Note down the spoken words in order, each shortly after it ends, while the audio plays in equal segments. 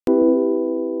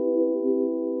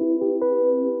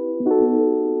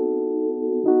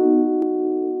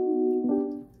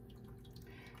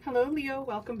Hello Leo,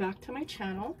 welcome back to my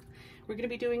channel. We're going to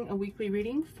be doing a weekly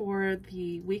reading for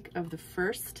the week of the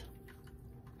 1st.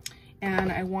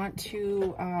 And I want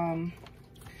to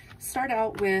start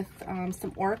out with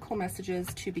some oracle messages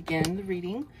to begin the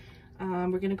reading.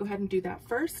 We're going to go ahead and do that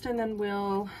first, and then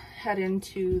we'll head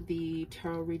into the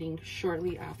tarot reading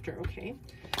shortly after, okay?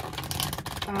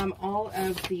 All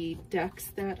of the decks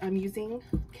that I'm using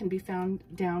can be found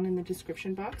down in the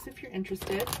description box if you're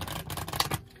interested.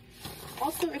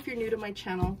 Also, if you're new to my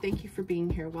channel, thank you for being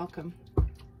here. Welcome.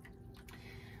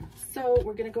 So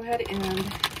we're going to go ahead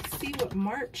and see what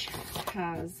March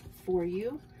has for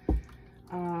you.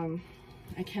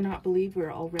 I cannot believe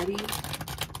we're already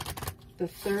the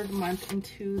 3rd month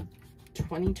into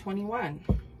 2021.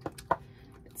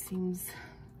 It seems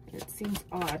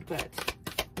odd, but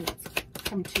it's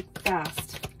come too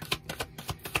fast.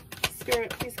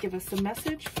 Spirit, please give us a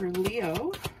message for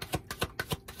Leo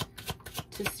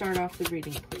to start off the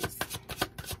reading, please.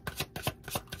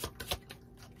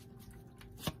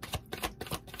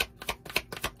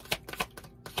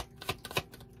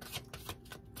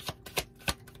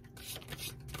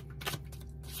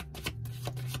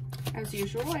 As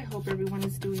usual, I hope everyone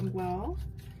is doing well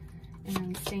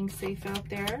and staying safe out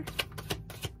there.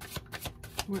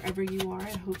 Wherever you are,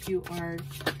 I hope you are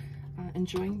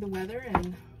enjoying the weather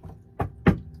and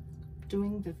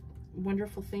doing the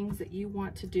wonderful things that you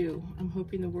want to do. I'm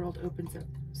hoping the world opens up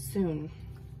soon.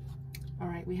 All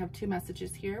right, we have 2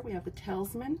 messages here. We have the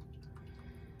Talisman.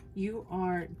 You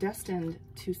are destined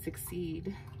to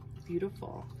succeed.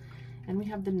 Beautiful. And we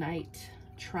have the Knight.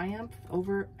 Triumph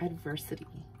over adversity.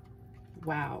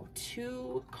 Wow,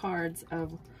 2 cards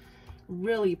of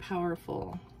really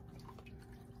powerful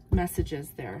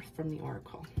messages there from the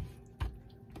Oracle.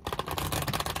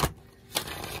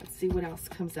 Let's see what else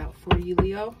comes out for you,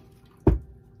 Leo.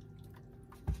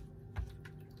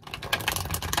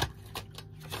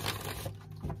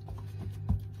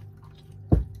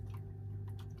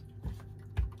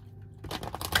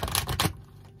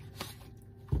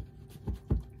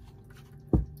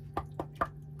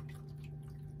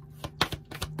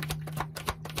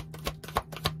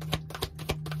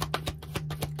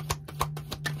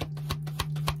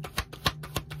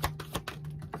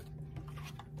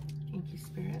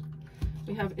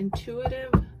 We have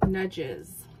intuitive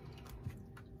nudges.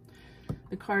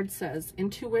 The card says,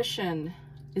 intuition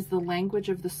is the language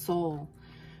of the soul.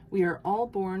 We are all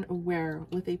born aware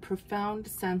with a profound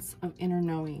sense of inner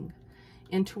knowing.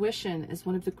 Intuition is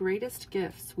one of the greatest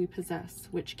gifts we possess,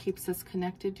 which keeps us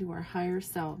connected to our higher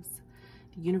selves,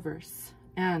 the universe,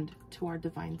 and to our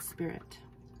divine spirit.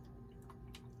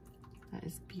 That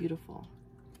is beautiful.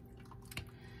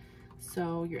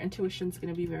 So your intuition is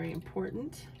going to be very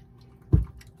important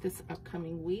this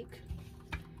upcoming week,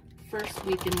 1st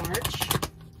week in March.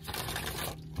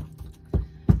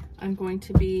 I'm going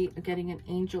to be getting an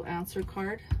angel answer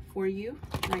card for you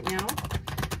right now.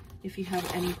 If you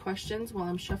have any questions while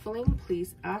I'm shuffling,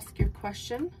 please ask your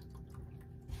question,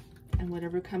 and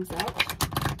whatever comes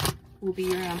out will be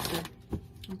your answer,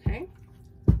 okay?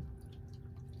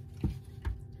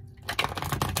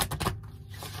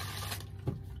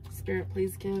 Spirit,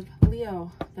 please give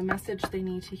Leo the message they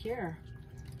need to hear.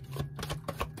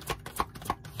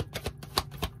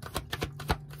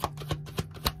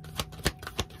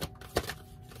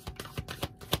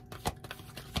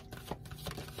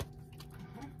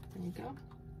 There we go.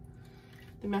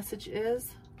 The message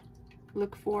is,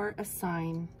 look for a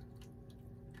sign.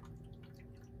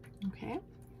 Okay.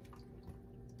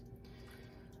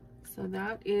 So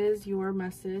that is your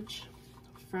message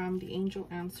from the Angel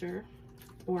Answer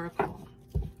Oracle.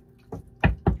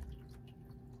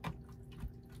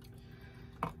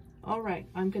 All right,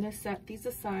 I'm going to set these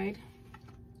aside.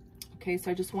 Okay, so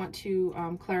I just want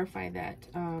to clarify that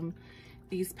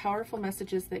these powerful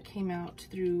messages that came out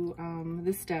through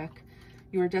this deck,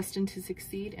 you are destined to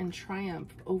succeed and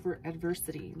triumph over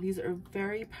adversity. These are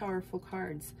very powerful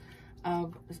cards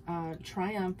of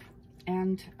triumph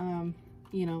and,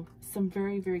 you know, some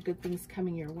very, very good things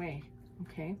coming your way,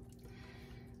 okay?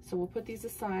 So we'll put these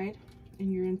aside,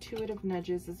 and your intuitive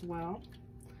nudges as well.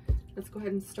 Let's go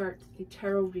ahead and start the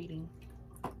tarot reading.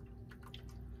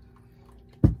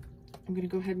 I'm going to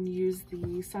go ahead and use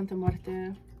the Santa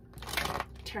Muerte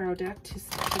tarot deck to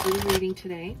do the reading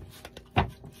today.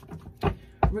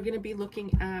 We're going to be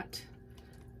looking at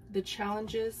the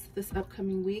challenges this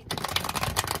upcoming week.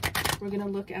 We're going to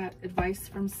look at advice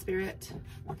from Spirit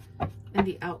and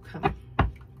the outcome.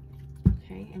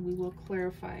 Okay, and we will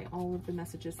clarify all of the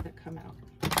messages that come out.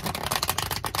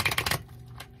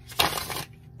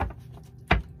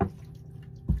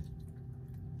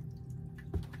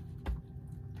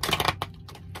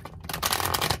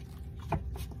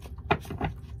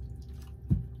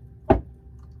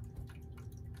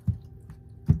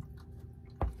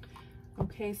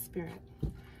 Okay, Spirit,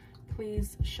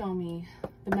 please show me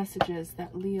the messages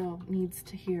that Leo needs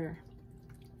to hear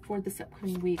for this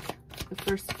upcoming week, the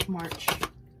 1st of March.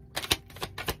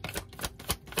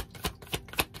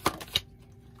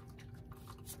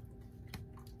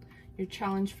 Your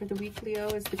challenge for the week, Leo,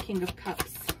 is the King of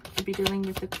Cups. You'll be dealing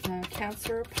with the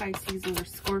Cancer, Pisces, or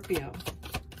Scorpio.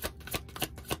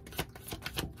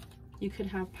 You could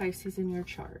have Pisces in your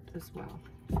chart as well.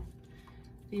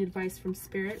 The advice from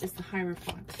Spirit is the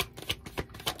Hierophant.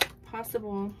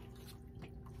 Possible,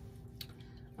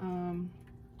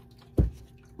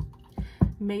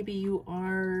 maybe you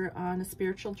are on a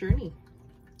spiritual journey.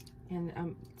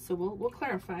 And so we'll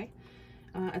clarify.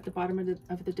 At the bottom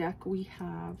of the deck, we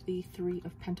have the 3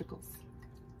 of Pentacles.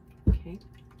 Okay.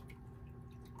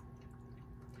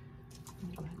 I'm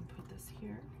going to go ahead and put this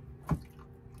here.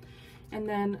 And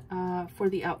then for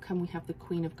the outcome, we have the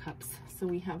Queen of Cups. So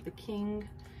we have the King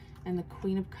and the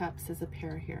Queen of Cups as a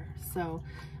pair here. So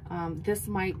this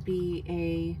might be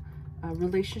a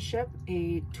relationship,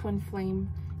 a twin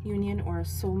flame union, or a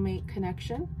soulmate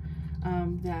connection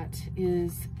that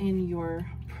is in your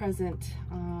present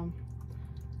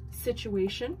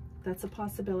situation. That's a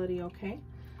possibility, okay?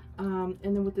 And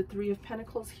then with the 3 of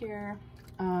Pentacles here,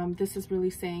 this is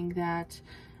really saying that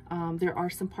there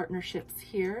are some partnerships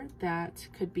here that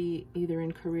could be either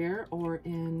in career or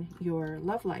in your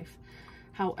love life.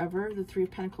 However, the 3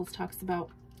 of Pentacles talks about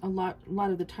a lot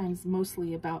of the times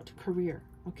mostly about career,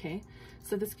 okay?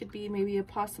 So this could be maybe a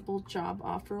possible job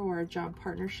offer or a job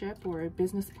partnership or a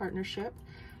business partnership.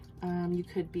 You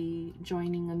could be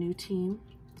joining a new team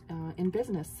in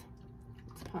business.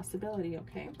 It's a possibility,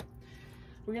 okay?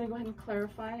 We're going to go ahead and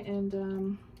clarify, and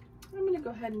I'm going to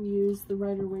go ahead and use the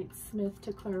Rider-Waite-Smith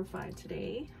to clarify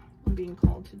today. I'm being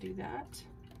called to do that.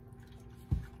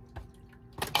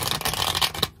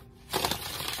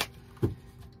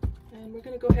 And we're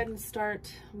going to go ahead and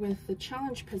start with the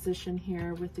challenge position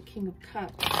here with the King of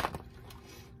Cups.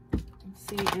 Let's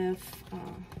see if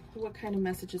what kind of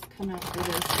messages come out for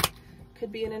this.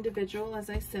 Could be an individual, as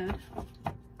I said.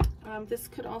 This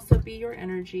could also be your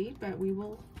energy, but we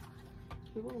will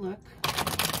look.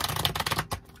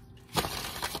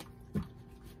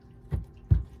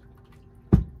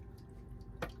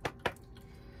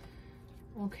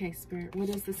 Okay, Spirit, what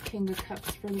is this King of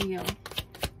Cups for Leo?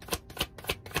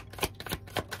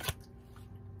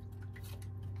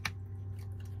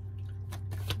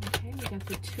 Okay, we got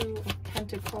the 2 of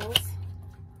Pentacles,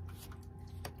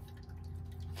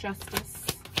 Justice,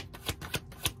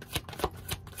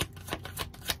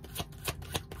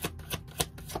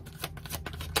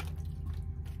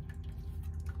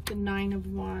 the 9 of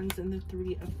Wands, and the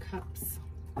 3 of Cups.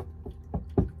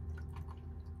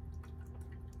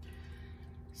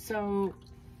 So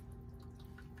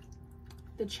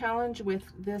the challenge with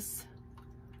this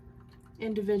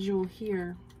individual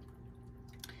here,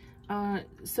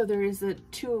 so there is a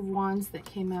 2 of Wands that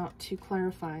came out to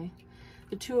clarify.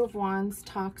 The 2 of Wands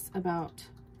talks about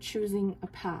choosing a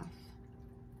path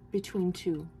between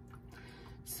 2.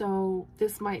 So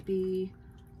this might be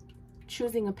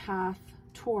choosing a path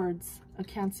towards a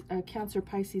Cancer,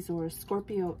 Pisces, or a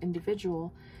Scorpio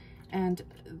individual, and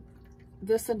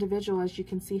this individual, as you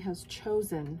can see, has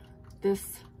chosen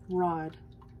this rod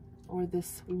or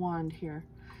this wand here.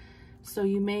 So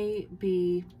you may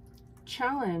be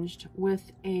challenged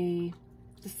with a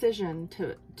decision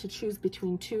to choose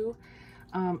between 2,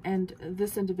 and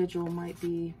this individual might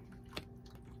be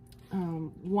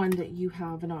one that you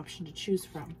have an option to choose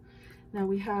from. Now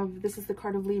we have, this is the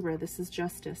card of Libra, this is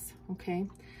Justice, okay?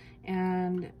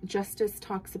 And Justice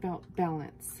talks about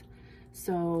balance.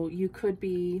 So you could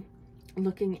be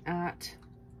looking at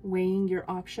weighing your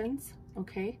options,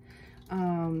 okay?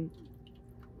 You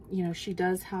know, she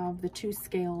does have the 2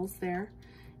 scales there.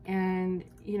 And,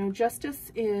 you know,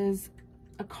 Justice is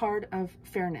a card of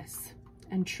fairness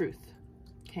and truth,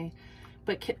 okay?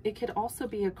 But it could also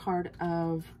be a card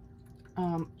of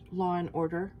law and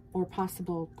order or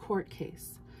possible court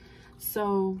case.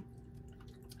 So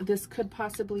this could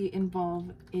possibly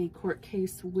involve a court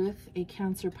case with a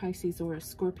Cancer, Pisces, or a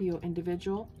Scorpio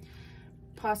individual.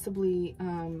 Possibly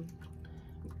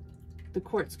the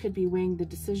courts could be weighing the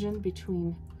decision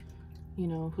between, you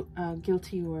know,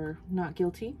 guilty or not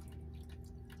guilty.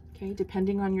 Okay,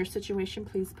 depending on your situation,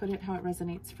 please put it how it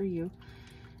resonates for you.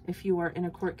 If you are in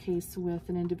a court case with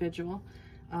an individual,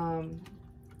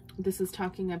 this is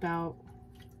talking about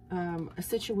a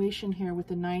situation here with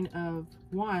the 9 of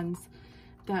Wands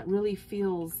that really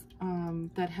feels,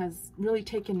 that has really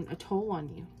taken a toll on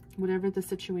you. Whatever the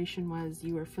situation was,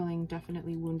 you are feeling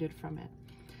definitely wounded from it.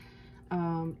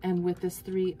 And with this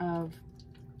 3 of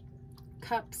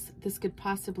Cups, this could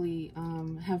possibly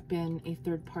have been a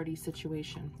third-party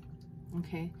situation,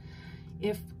 okay?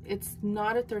 If it's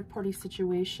not a third-party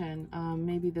situation,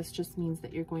 maybe this just means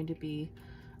that you're going to be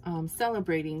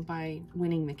celebrating by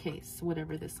winning the case,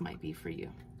 whatever this might be for you,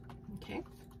 okay?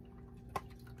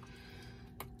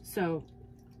 So,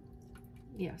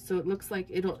 yeah, so it looks like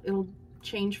it'll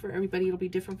change for everybody. It'll be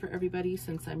different for everybody.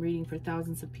 Since I'm reading for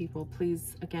thousands of people,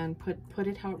 please, again, put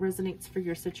it how it resonates for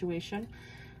your situation.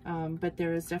 But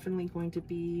there is definitely going to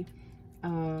be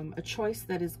a choice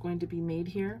that is going to be made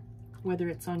here, whether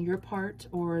it's on your part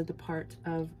or the part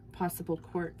of possible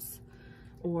courts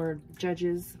or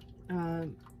judges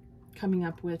coming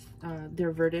up with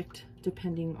their verdict,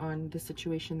 depending on the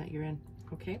situation that you're in,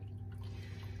 okay?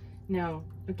 Now,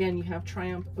 again, you have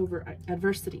triumph over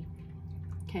adversity,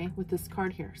 okay, with this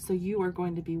card here. So you are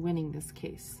going to be winning this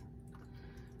case,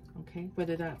 okay?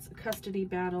 Whether that's a custody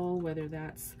battle, whether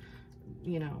that's,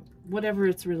 you know, whatever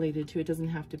it's related to. It doesn't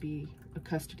have to be a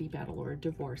custody battle or a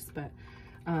divorce, but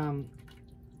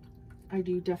I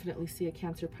do definitely see a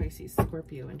Cancer, Pisces,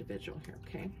 Scorpio individual here,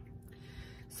 okay?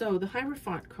 So the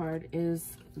Hierophant card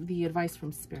is the advice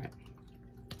from Spirit.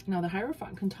 Now, the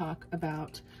Hierophant can talk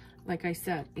about, like I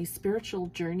said, a spiritual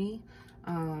journey,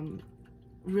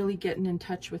 really getting in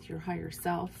touch with your higher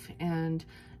self, and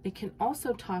it can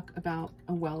also talk about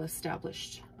a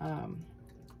well-established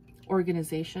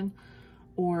organization,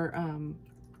 or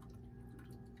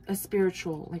a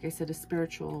spiritual, like I said, a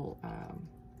spiritual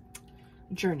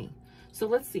journey. So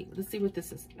let's see what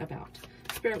this is about.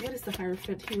 Spirit, what is the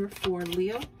Hierophant here for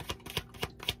Leo?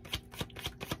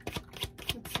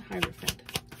 What's the Hierophant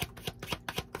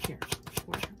here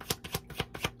for her?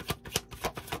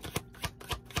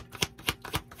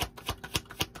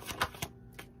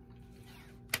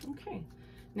 Okay,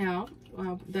 now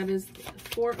that is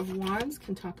Four of Wands,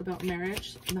 can talk about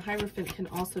marriage, and the Hierophant can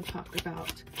also talk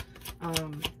about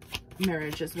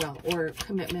marriage as well, or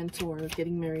commitment, or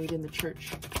getting married in the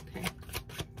church, okay?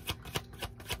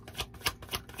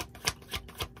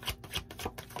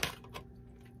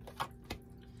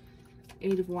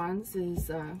 Eight of Wands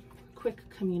is quick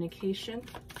communication.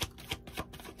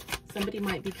 Somebody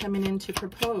might be coming in to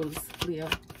propose, Leo.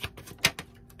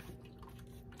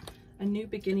 A new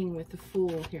beginning with the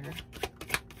Fool here.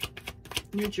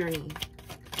 New journey.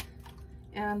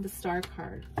 And the Star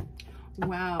card.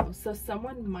 Wow, so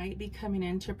someone might be coming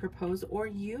in to propose, or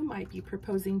you might be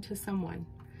proposing to someone.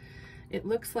 It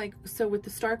looks like, so with the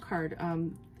Star card,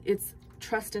 it's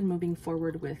trust in moving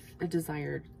forward with a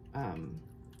desired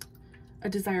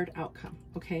outcome,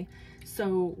 okay?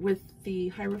 So with the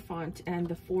Hierophant and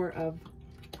the Four of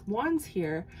Wands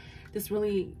here, this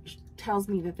really tells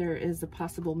me that there is a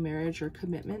possible marriage or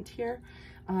commitment here,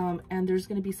 and there's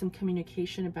going to be some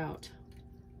communication about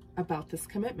this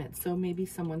commitment. So maybe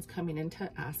someone's coming in to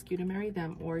ask you to marry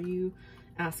them, or you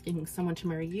asking someone to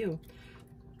marry you.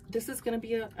 This is going to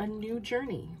be a new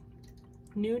journey,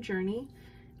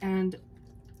 and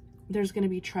there's going to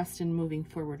be trust in moving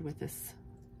forward with this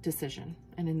decision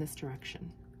and in this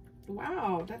direction.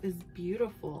 Wow, that is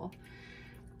beautiful.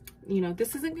 You know,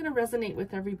 this isn't going to resonate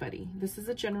with everybody. This is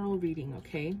a general reading,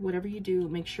 okay? Whatever you do,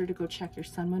 make sure to go check your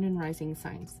sun, moon, and rising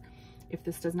signs. If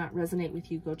this does not resonate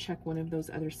with you, go check one of those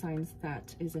other signs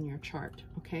that is in your chart,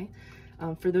 okay?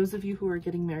 For those of you who are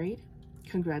getting married,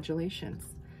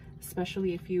 congratulations.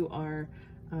 Especially if you are,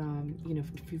 you know,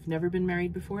 if you've never been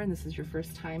married before and this is your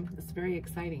first time, it's very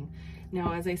exciting.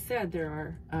 Now, as I said,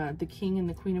 there are the King and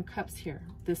the Queen of Cups here.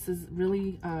 This is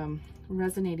really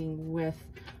resonating with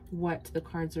what the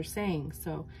cards are saying.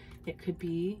 So it could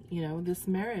be, you know, this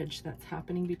marriage that's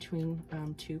happening between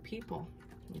two people,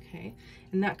 okay?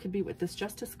 And that could be what this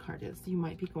Justice card is. You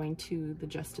might be going to the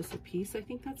Justice of Peace, I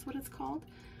think that's what it's called,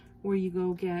 where you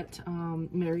go get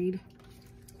married.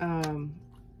 I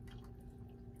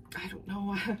don't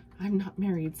know, I'm not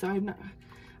married, so I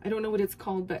don't know what it's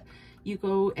called, but you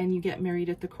go and you get married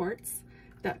at the courts.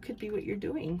 That could be what you're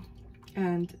doing,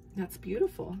 and that's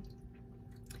beautiful.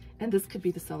 And this could be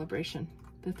the celebration,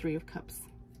 the Three of Cups,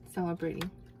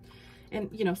 celebrating. And,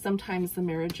 you know, sometimes the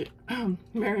marriage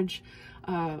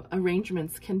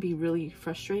arrangements can be really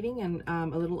frustrating and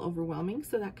a little overwhelming.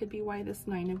 So that could be why this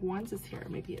Nine of Wands is here.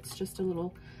 Maybe it's just a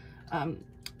little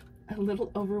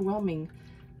overwhelming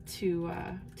to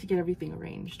get everything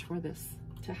arranged for this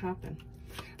to happen.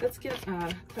 Let's get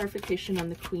clarification on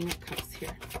the Queen of Cups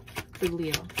here for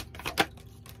Leo.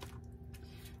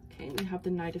 Okay, we have the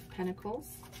Knight of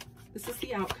Pentacles. This is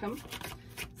the outcome.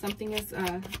 Something is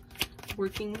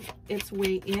working its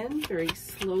way in very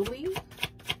slowly.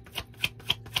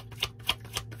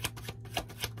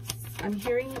 I'm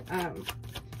hearing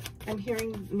I'm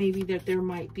hearing maybe that there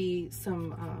might be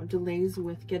some delays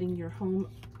with getting your home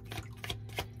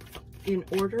in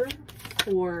order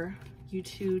for you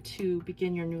two to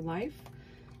begin your new life.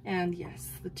 And yes,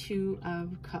 the Two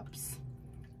of Cups.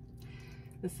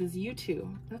 This is you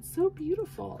two. That's so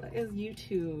beautiful. That is you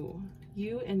two.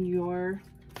 You and your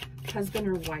husband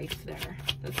or wife there.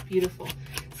 That's beautiful.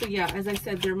 So yeah, as I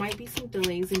said, there might be some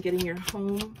delays in getting your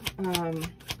home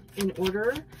in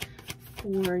order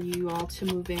for you all to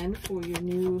move in for your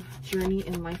new journey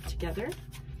in life together.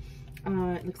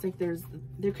 It looks like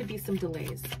there could be some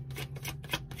delays.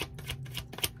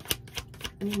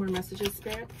 Any more messages,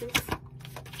 Spirit, please?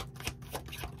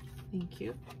 Thank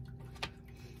you.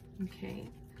 Okay.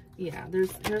 Yeah,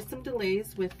 there's some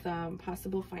delays with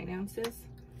possible finances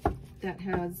that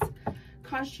has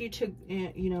caused you to,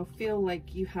 you know, feel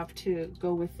like you have to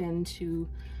go within to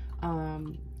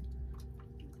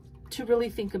really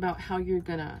think about how you're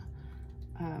gonna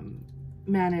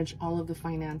manage all of the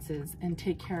finances and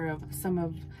take care of some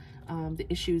of the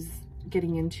issues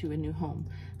getting into a new home.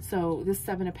 So this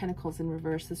Seven of Pentacles in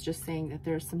reverse is just saying that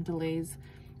there's some delays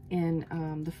in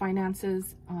the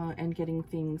finances and getting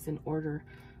things in order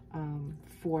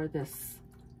for this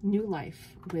new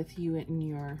life with you and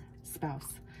your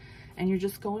spouse. And you're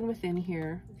just going within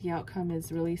here. The outcome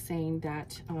is really saying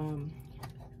that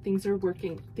things are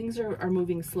working, things are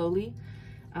moving slowly.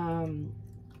 And,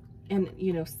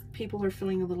 you know, people are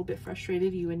feeling a little bit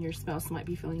frustrated. You and your spouse might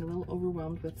be feeling a little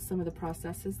overwhelmed with some of the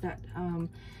processes that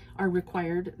are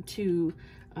required to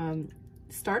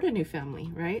start a new family,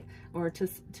 right? Or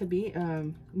to be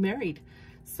married.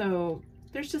 So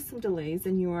there's just some delays,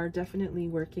 and you are definitely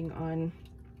working on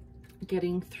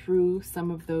getting through some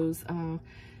of those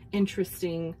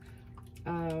interesting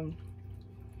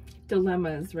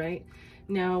dilemmas, right?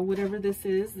 Now, whatever this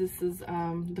is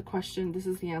the question, this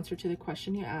is the answer to the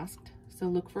question you asked. So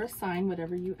look for a sign,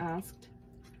 whatever you asked,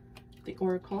 the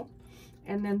Oracle.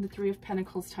 And then the Three of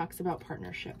Pentacles talks about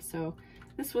partnership. So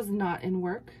this was not in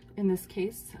work in this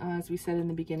case, as we said in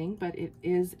the beginning, but it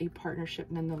is a partnership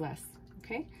nonetheless,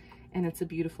 okay? And it's a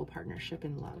beautiful partnership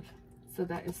in love. So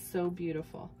that is so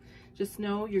beautiful. Just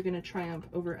know you're going to triumph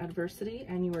over adversity,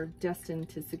 and you are destined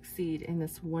to succeed in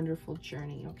this wonderful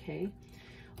journey, okay?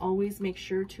 Always make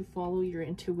sure to follow your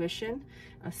intuition,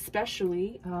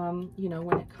 especially, you know,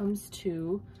 when it comes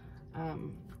to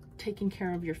taking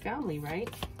care of your family, right?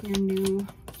 Your new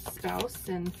spouse,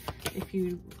 and if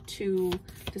you two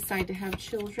decide to have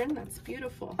children, that's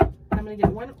beautiful. I'm going to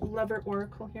get one Lover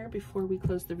Oracle here before we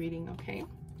close the reading, okay?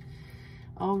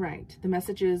 All right, the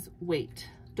message is wait.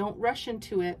 Don't rush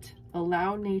into it.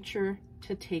 Allow nature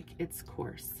to take its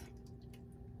course.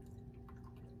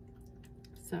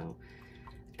 So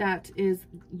that is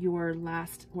your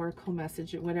last Oracle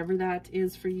message. Whatever that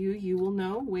is for you, you will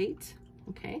know. Wait,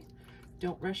 okay?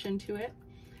 Don't rush into it.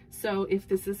 So if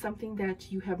this is something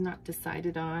that you have not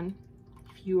decided on,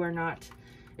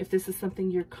 if this is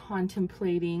something you're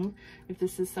contemplating, if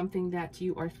this is something that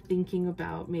you are thinking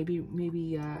about, maybe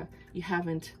you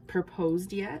haven't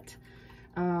proposed yet,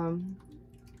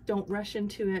 don't rush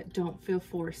into it. Don't feel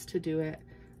forced to do it.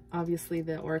 Obviously,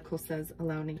 the Oracle says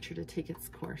allow nature to take its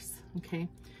course, okay?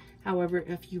 However,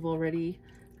 if you've already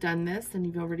done this and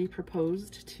you've already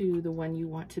proposed to the one you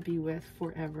want to be with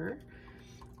forever,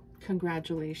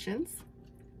 congratulations.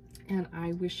 And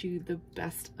I wish you the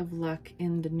best of luck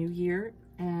in the new year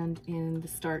and in the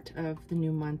start of the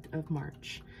new month of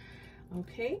March.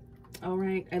 Okay, all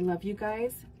right, I love you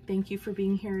guys. Thank you for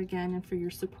being here again and for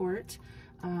your support.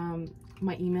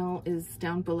 My email is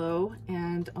down below,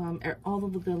 and all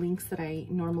of the links that I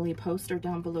normally post are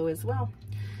down below as well.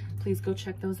 Please go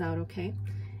check those out, okay?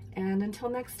 And until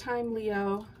next time,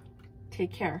 Leo,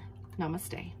 take care.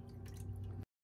 Namaste.